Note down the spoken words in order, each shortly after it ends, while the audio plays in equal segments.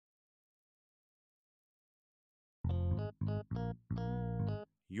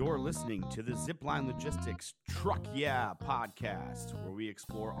You're listening to the Zipline Logistics Truck Yeah podcast, where we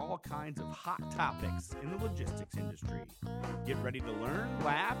explore all kinds of hot topics in the logistics industry. Get ready to learn,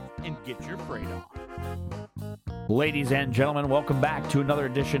 laugh, and get your freight on. Ladies and gentlemen, welcome back to another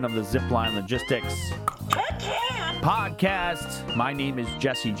edition of the Zipline Logistics podcast. My name is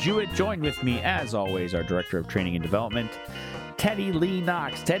Jesse Jewett. Joined with me, as always, our Director of Training and Development, Teddy Lee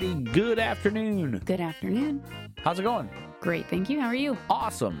Knox. Teddy, good afternoon. Good afternoon. How's it going? Great, thank you. How are you?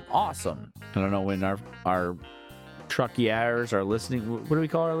 Awesome. I don't know when our truckyasters are listening. What do we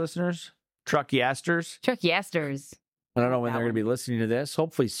call our listeners? Truckyasters? Truckyasters. I don't know when they're going to be listening to this.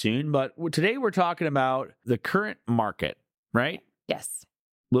 Hopefully soon. But today we're talking about the current market, right? Yes.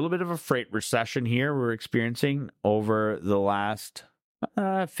 A little bit of a freight recession here we're experiencing over the last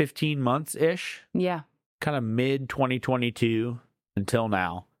 15 months-ish. Yeah. Kind of mid-2022 until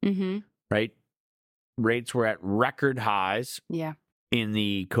now, right? Rates were at record highs in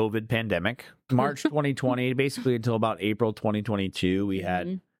the COVID pandemic. March 2020, basically until about April 2022, we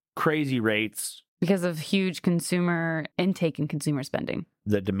had crazy rates. Because of huge consumer intake and consumer spending.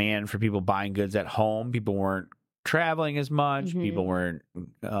 The demand for people buying goods at home, people weren't traveling as much, people weren't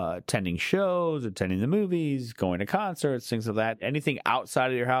attending shows, attending the movies, going to concerts, things like that. Anything outside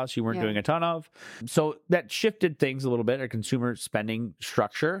of your house you weren't doing a ton of. So that shifted things a little bit, our consumer spending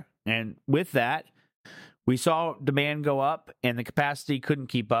structure. And with that, we saw demand go up and the capacity couldn't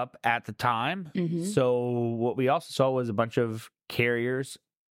keep up at the time. So what we also saw was a bunch of carriers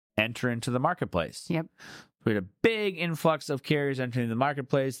enter into the marketplace. Yep. We had a big influx of carriers entering the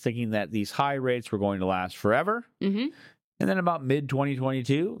marketplace, thinking that these high rates were going to last forever. And then about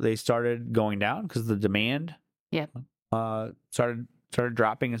mid-2022, they started going down because the demand started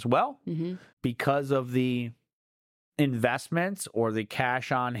dropping as well because of the investments or the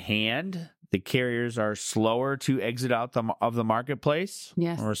cash on hand. The carriers are slower to exit out of the marketplace.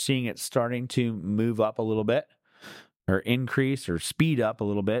 Yes. We're seeing it starting to move up a little bit or increase or speed up a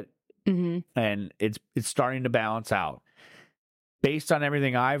little bit. And it's starting to balance out. Based on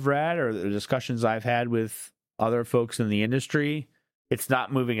everything I've read or the discussions I've had with other folks in the industry, it's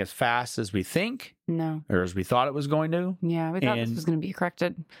not moving as fast as we think. No. Or as we thought it was going to. Yeah, we thought this was going to be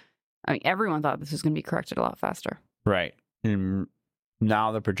corrected. I mean, everyone thought this was going to be corrected a lot faster. Right. And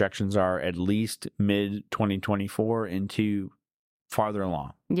now the projections are at least mid-2024 into farther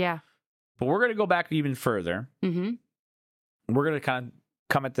along. Yeah. But we're going to go back even further. We're going to kind of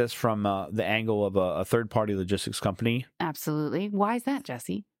come at this from the angle of a third-party logistics company. Absolutely. Why is that,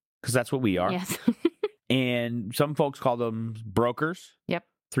 Jesse? Because that's what we are. Yes. And some folks call them brokers. Yep.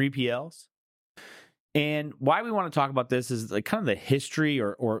 3PLs. And why we want to talk about this is like kind of the history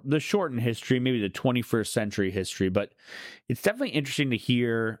or the shortened history, maybe the 21st century history. But it's definitely interesting to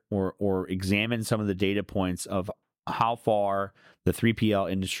hear or examine some of the data points of how far the 3PL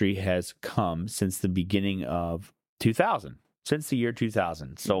industry has come since the beginning of 2000. Since the year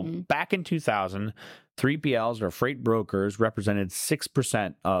 2000. So back in 2000, 3PLs or freight brokers represented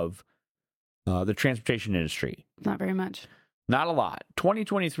 6% of the transportation industry. Not very much. Not a lot.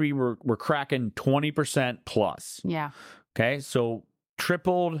 2023, we're cracking 20% plus. Yeah. Okay, so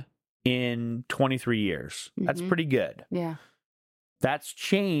tripled in 23 years. That's pretty good. Yeah. That's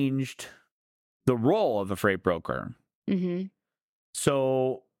changed the role of a freight broker.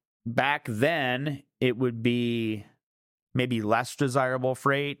 So back then, it would be maybe less desirable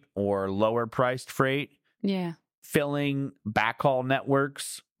freight or lower priced freight. Yeah. Filling backhaul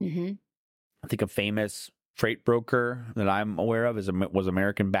networks. I think a famous freight broker that I'm aware of was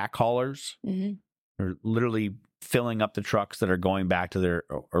American Backhaulers. They're literally filling up the trucks that are going back to their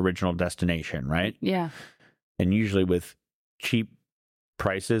original destination, right? Yeah. And usually with cheap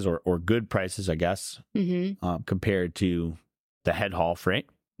prices or good prices, I guess, compared to the head haul freight.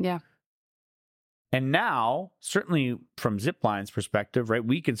 Yeah. And now, certainly from Zipline's perspective, right,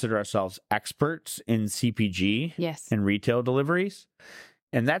 we consider ourselves experts in CPG and retail deliveries.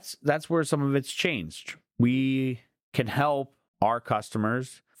 And that's where some of it's changed. We can help our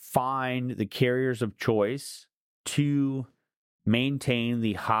customers find the carriers of choice to maintain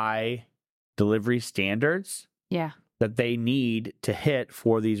the high delivery standards that they need to hit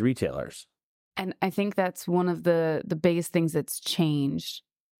for these retailers. And I think that's one of the biggest things that's changed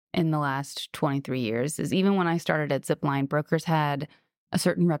in the last 23 years is even when I started at Zipline, brokers had a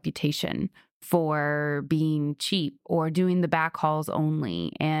certain reputation for being cheap or doing the backhauls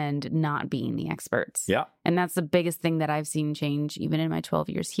only and not being the experts. Yeah. And that's the biggest thing that I've seen change even in my 12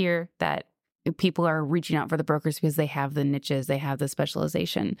 years here, that people are reaching out for the brokers because they have the niches, they have the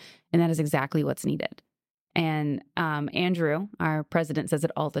specialization, and that is exactly what's needed. And Andrew, our president, says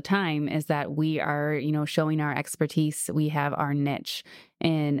it all the time, is that we are, showing our expertise. We have our niche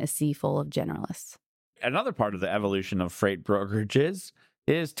in a sea full of generalists. Another part of the evolution of freight brokerages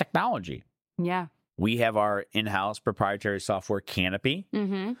is technology. Yeah. We have our in-house proprietary software Canopy.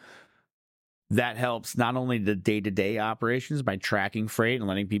 Mm-hmm. That helps not only the day-to-day operations by tracking freight and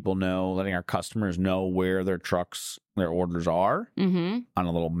letting our customers know where their orders are on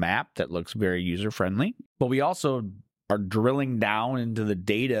a little map that looks very user-friendly, but we also are drilling down into the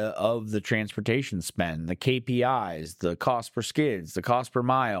data of the transportation spend, the KPIs, the cost per skids, the cost per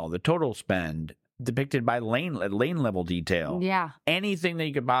mile, the total spend depicted by lane level detail. Yeah. Anything that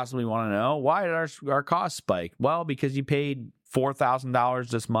you could possibly want to know. Why did our costs spike? Well, because you paid $4,000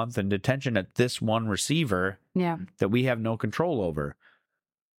 this month in detention at this one receiver that we have no control over.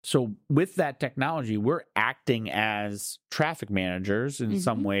 So with that technology, we're acting as traffic managers in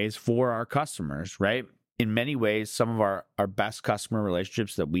some ways for our customers, right? In many ways, some of our best customer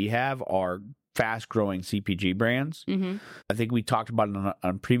relationships that we have are fast-growing CPG brands. I think we talked about it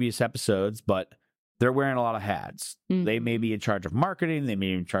on previous episodes, but they're wearing a lot of hats. They may be in charge of marketing. They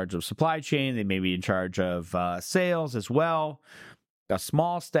may be in charge of supply chain. They may be in charge of sales as well. A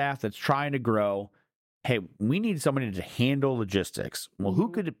small staff that's trying to grow. Hey, we need somebody to handle logistics. Well, who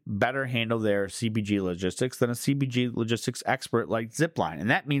could better handle their CPG logistics than a CPG logistics expert like Zipline? And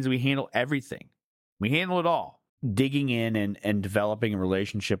that means we handle everything. We handle it all. Digging in and developing a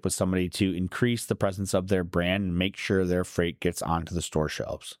relationship with somebody to increase the presence of their brand and make sure their freight gets onto the store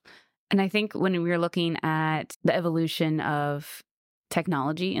shelves. And I think when we're looking at the evolution of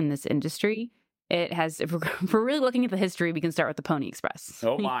technology in this industry, it has, if we're really looking at the history, we can start with the Pony Express.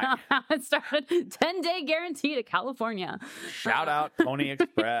 Oh my. It started 10-day guarantee to California. Shout out Pony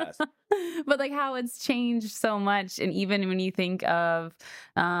Express. But like how it's changed so much. And even when you think of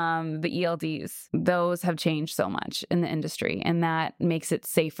the ELDs, those have changed so much in the industry, and that makes it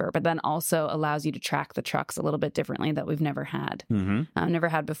safer, but then also allows you to track the trucks a little bit differently that we've never had, never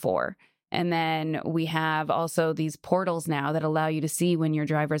had before. And then we have also these portals now that allow you to see when your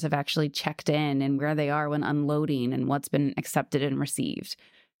drivers have actually checked in and where they are when unloading and what's been accepted and received.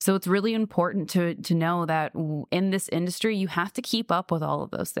 So it's really important to know that in this industry, you have to keep up with all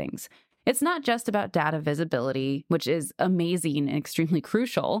of those things. It's not just about data visibility, which is amazing and extremely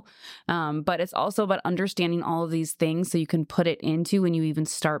crucial, but it's also about understanding all of these things so you can put it into when you even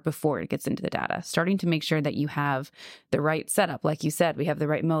start before it gets into the data, starting to make sure that you have the right setup. Like you said, we have the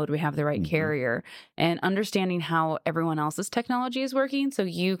right mode, we have the right carrier, and understanding how everyone else's technology is working so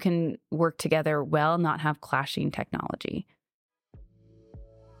you can work together well, not have clashing technology.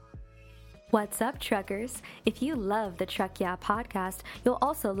 What's up, truckers? If you love the Truck Yeah podcast, you'll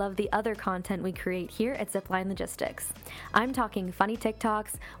also love the other content we create here at Zipline Logistics. I'm talking funny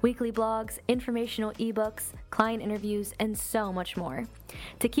TikToks, weekly blogs, informational ebooks, client interviews, and so much more.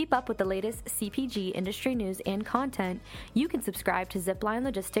 To keep up with the latest CPG industry news and content, you can subscribe to Zipline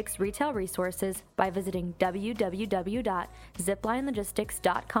Logistics retail resources by visiting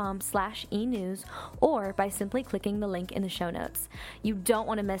www.ziplinelogistics.com/enews or by simply clicking the link in the show notes. You don't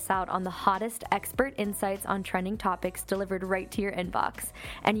want to miss out on the hottest expert insights on trending topics delivered right to your inbox.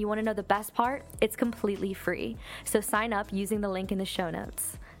 And you want to know the best part? It's completely free. So sign up using the link in the show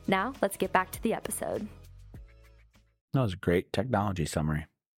notes. Now, let's get back to the episode. That was a great technology summary.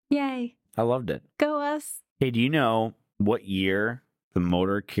 Yay. I loved it. Go us. Hey, do you know what year the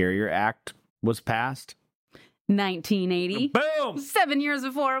Motor Carrier Act was passed? 1980. Boom! 7 years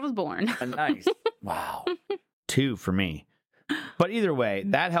before I was born. Nice. Wow. 2 for me. But either way,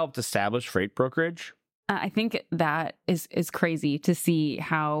 that helped establish freight brokerage. I think that is crazy to see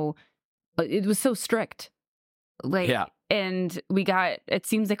how it was so strict. And it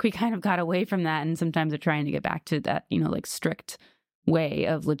seems like we kind of got away from that, and sometimes are trying to get back to that, strict way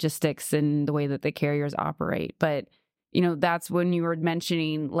of logistics and the way that the carriers operate. But, that's when you were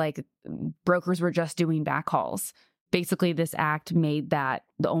mentioning like brokers were just doing backhauls. Basically, this act made that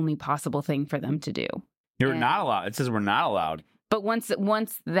the only possible thing for them to do. You're not allowed. It says we're not allowed. But once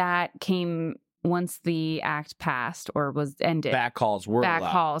the act passed or was ended, backhauls were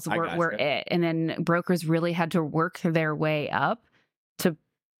it. And then brokers really had to work their way up to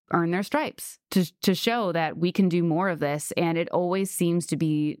earn their stripes, to show that we can do more of this. And it always seemed to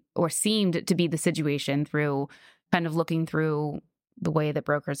be the situation through kind of looking through the way that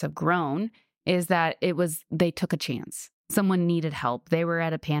brokers have grown, is that they took a chance. Someone needed help. They were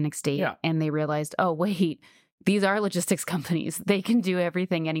at a panic state and they realized, oh, wait, these are logistics companies. They can do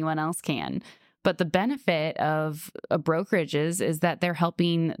everything anyone else can. But the benefit of brokerages is that they're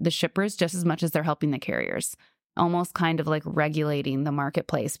helping the shippers just as much as they're helping the carriers. almost kind of like regulating the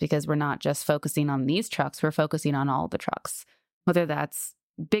marketplace, because we're not just focusing on these trucks, we're focusing on all the trucks, whether that's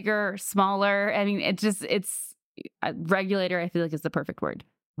bigger, smaller. I mean, it's regulator, I feel like is the perfect word.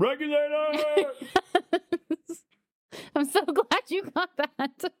 Regulator! I'm so glad you got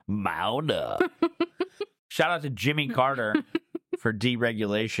that. Mount up. Shout out to Jimmy Carter for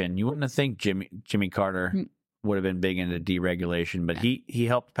deregulation. You wouldn't have think Jimmy Carter would have been big into deregulation, but he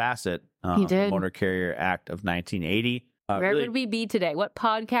helped pass it. He did. The Motor Carrier Act of 1980. Where would we be today? What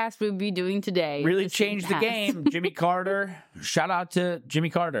podcast would we be doing today? Really changed the game. Jimmy Carter. Shout out to Jimmy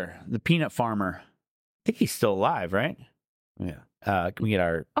Carter, the peanut farmer. I think he's still alive, right? Yeah. Can we get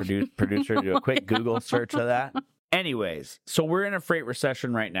our producer to do a quick Google search of that? Anyways, so we're in a freight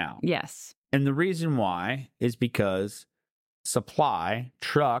recession right now. Yes. And the reason why is because supply,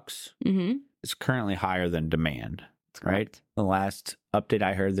 trucks, is currently higher than demand, right? The last update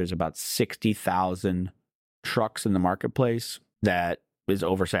I heard, there's about 60,000 trucks in the marketplace that is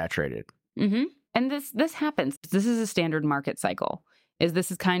oversaturated. And this happens. This is a standard market cycle.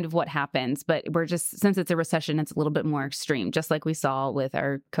 This is kind of what happens, but we're just, since it's a recession, it's a little bit more extreme, just like we saw with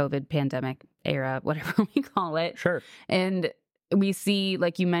our COVID pandemic era, whatever we call it. Sure. And we see,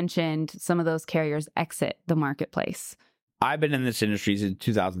 like you mentioned, some of those carriers exit the marketplace. I've been in this industry since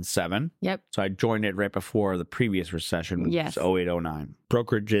 2007. Yep. So I joined it right before the previous recession, which was 08-09.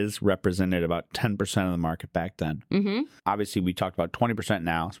 Brokerages represented about 10% of the market back then. Obviously, we talked about 20%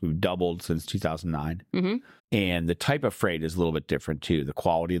 now, so we've doubled since 2009. And the type of freight is a little bit different, too. The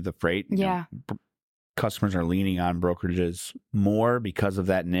quality of the freight. Yeah. Customers are leaning on brokerages more because of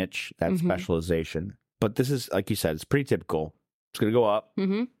that niche, that specialization. But this is, like you said, it's pretty typical. It's going to go up.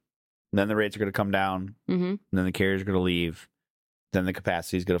 Then the rates are going to come down. And then the carriers are going to leave. Then the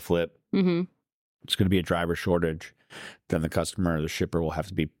capacity is going to flip. It's going to be a driver shortage. Then the customer or the shipper will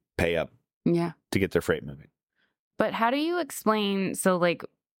have to pay up to get their freight moving. But how do you explain, so like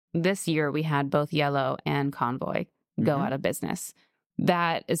this year we had both Yellow and Convoy go out of business.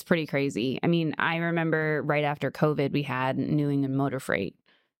 That is pretty crazy. I mean, I remember right after COVID, we had New England Motor Freight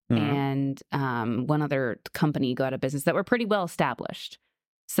and one other company go out of business that were pretty well established.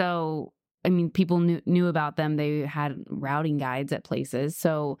 So, I mean, people knew about them. They had routing guides at places.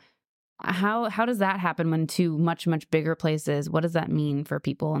 So how does that happen when two much, much bigger places, what does that mean for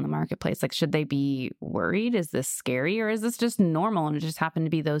people in the marketplace? Like, should they be worried? Is this scary, or is this just normal and it just happened to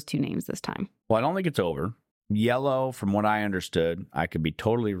be those two names this time? Well, I don't think it's over. Yellow, from what I understood, I could be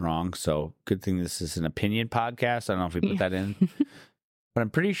totally wrong. So good thing this is an opinion podcast. I don't know if we put that in. But I'm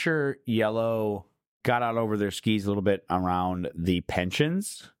pretty sure Yellow got out over their skis a little bit around the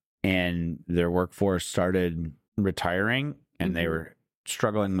pensions, and their workforce started retiring, and they were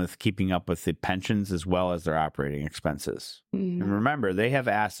struggling with keeping up with the pensions as well as their operating expenses. And remember, they have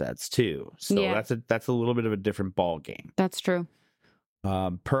assets too. So that's a little bit of a different ball game. That's true.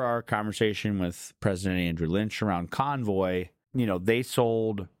 Per our conversation with President Andrew Lynch around Convoy, they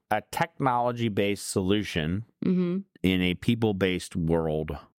sold a technology-based solution in a people-based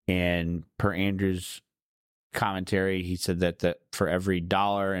world. And per Andrew's commentary, he said that for every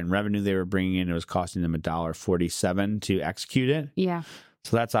dollar in revenue they were bringing in, it was costing them $1.47 to execute it. Yeah.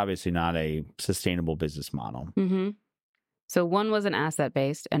 So that's obviously not a sustainable business model. So one was an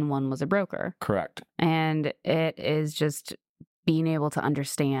asset-based and one was a broker. Correct. And it is just being able to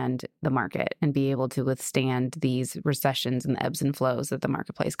understand the market and be able to withstand these recessions and the ebbs and flows that the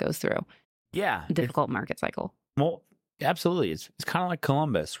marketplace goes through. Yeah. Difficult market cycle. Well, absolutely. It's kind of like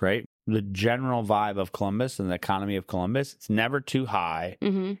Columbus, right? The general vibe of Columbus and the economy of Columbus, it's never too high.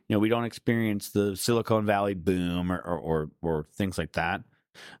 We don't experience the Silicon Valley boom or things like that.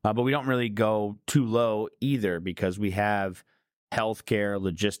 But we don't really go too low either, because we have healthcare,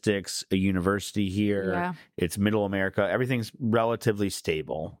 logistics, a university here. Yeah. It's middle America. Everything's relatively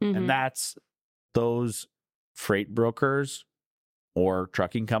stable. And that's those freight brokers or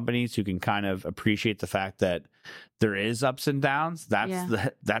trucking companies who can kind of appreciate the fact that there is ups and downs.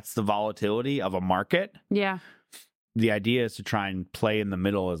 That's the volatility of a market. Yeah. The idea is to try and play in the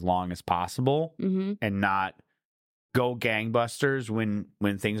middle as long as possible and not go gangbusters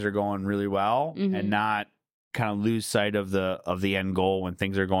when things are going really well, and not kind of lose sight of the end goal when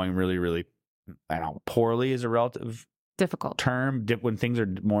things are going really, really, poorly is a relative difficult term. When things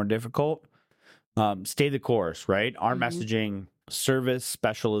are more difficult, stay the course, right? Our messaging, service,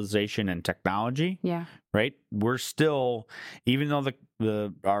 specialization, and technology. Yeah. Right. We're still, even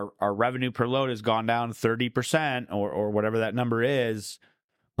though our revenue per load has gone down 30% or whatever that number is,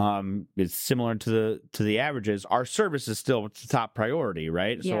 it's similar to the averages. Our service is still the top priority,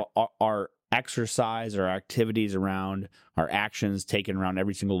 right? Yeah. So our exercise, our activities around our actions taken around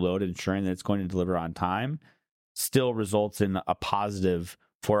every single load, ensuring that it's going to deliver on time, still results in a positive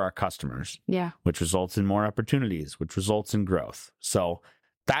for our customers. Yeah. Which results in more opportunities, which results in growth. So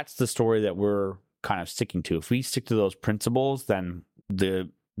that's the story that we're kind of sticking to. If we stick to those principles, then the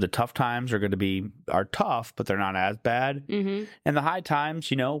tough times are tough, but they're not as bad. Mm-hmm. And the high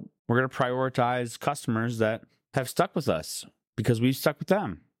times, we're going to prioritize customers that have stuck with us because we've stuck with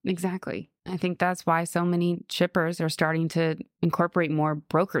them. Exactly. I think that's why so many shippers are starting to incorporate more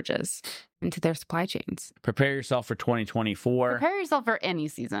brokerages into their supply chains. Prepare yourself for 2024. Prepare yourself for any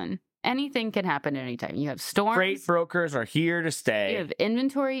season. Anything can happen at any time. You have storms. Freight brokers are here to stay. You have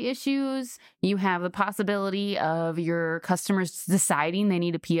inventory issues. You have the possibility of your customers deciding they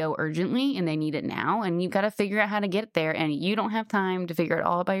need a PO urgently and they need it now. And you've got to figure out how to get there. And you don't have time to figure it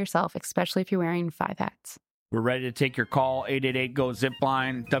all by yourself, especially if you're wearing 5 hats. We're ready to take your call.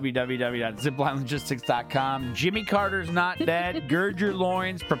 888-GO-ZIPLINE, www.ziplinelogistics.com. Jimmy Carter's not dead. Gird your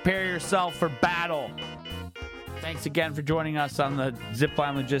loins. Prepare yourself for battle. Thanks again for joining us on the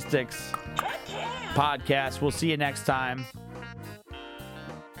Zipline Logistics podcast. We'll see you next time.